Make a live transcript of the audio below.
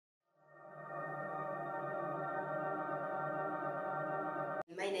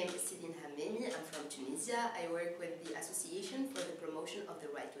name is Cyrine Hammemi. I'm from Tunisia. I work with the Association for the Promotion of the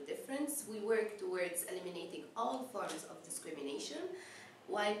Right to Difference. We work towards eliminating all forms of discrimination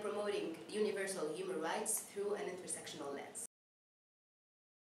while promoting universal human rights through an intersectional lens.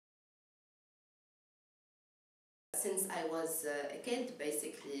 Since I was a kid,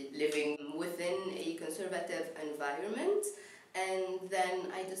 basically living within a conservative environment, and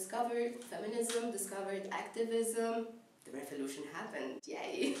then I discovered feminism, discovered activism. The revolution happened,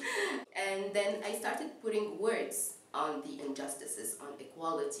 yay! And then I started putting words on the injustices, on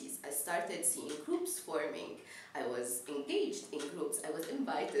equalities. I started seeing groups forming. I was engaged in groups. I was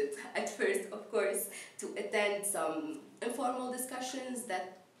invited at first, of course, to attend some informal discussions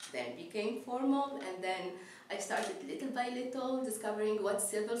that then became formal, and then I started little by little discovering what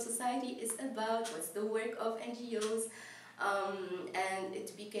civil society is about, what's the work of NGOs, and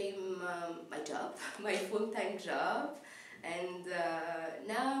it became my job, my full-time job, and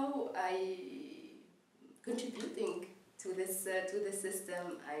now I'm contributing to this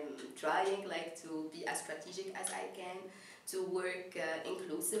system. I'm trying to be as strategic as I can, to work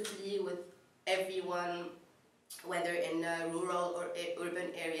inclusively with everyone, whether in rural or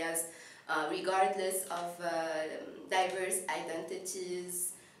urban areas, regardless of diverse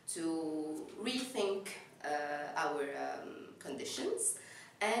identities, to rethink our conditions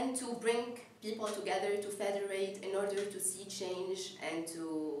and to bring people together, to federate in order to see change and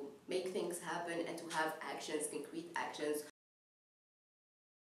to make things happen and to have actions, concrete actions.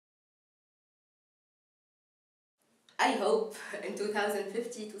 I hope in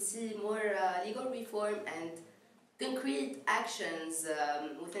 2050 to see more legal reform and concrete actions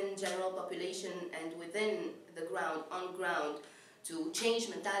within general population and within the ground, on ground, to change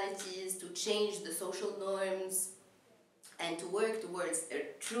mentalities, to change the social norms, and to work towards a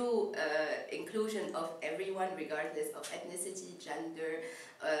true inclusion of everyone, regardless of ethnicity, gender,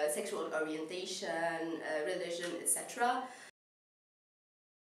 sexual orientation, religion, etc.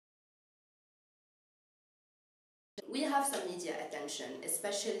 We have some media attention,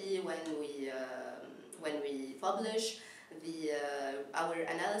 especially when we publish our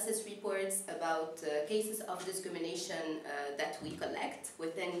analysis reports about cases of discrimination that we collect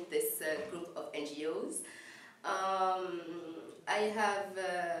within this group of NGOs. I have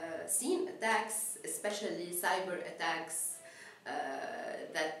seen attacks, especially cyber attacks,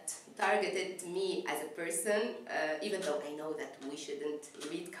 that targeted me as a person, even though I know that we shouldn't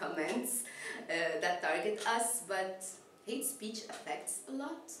read comments that target us, but hate speech affects a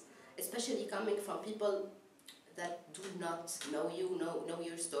lot, especially coming from people that do not know you, know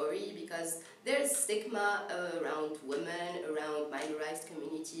your story, because there's stigma around women, around minorized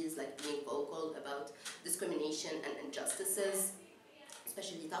communities, like being vocal about discrimination and injustices,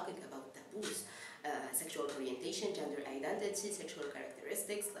 especially talking about taboos, sexual orientation, gender identity, sexual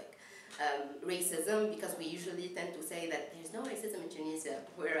characteristics, like racism, because we usually tend to say that there's no racism in Tunisia,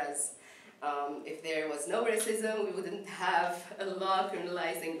 whereas if there was no racism, we wouldn't have a law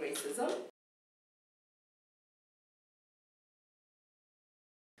criminalizing racism.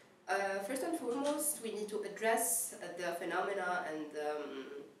 First and foremost, we need to address the phenomena and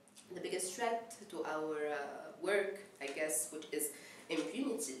the biggest threat to our work, I guess, which is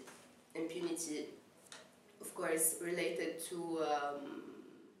impunity. Impunity, of course, related to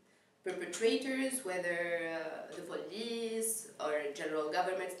perpetrators, whether the police or general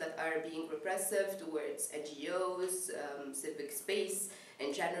governments that are being repressive towards NGOs, civic space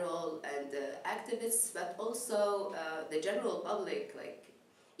in general, and activists, but also the general public, like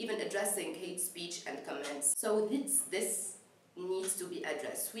even addressing hate speech and comments. So this needs to be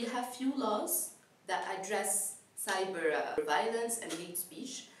addressed. We have few laws that address cyber violence and hate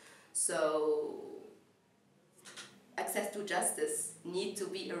speech. So access to justice needs to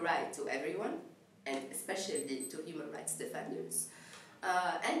be a right to everyone, and especially to human rights defenders.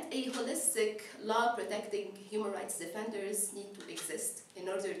 And a holistic law protecting human rights defenders need to exist in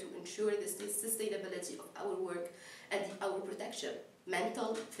order to ensure the sustainability of our work and our protection,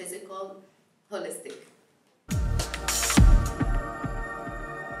 mental, physical, holistic.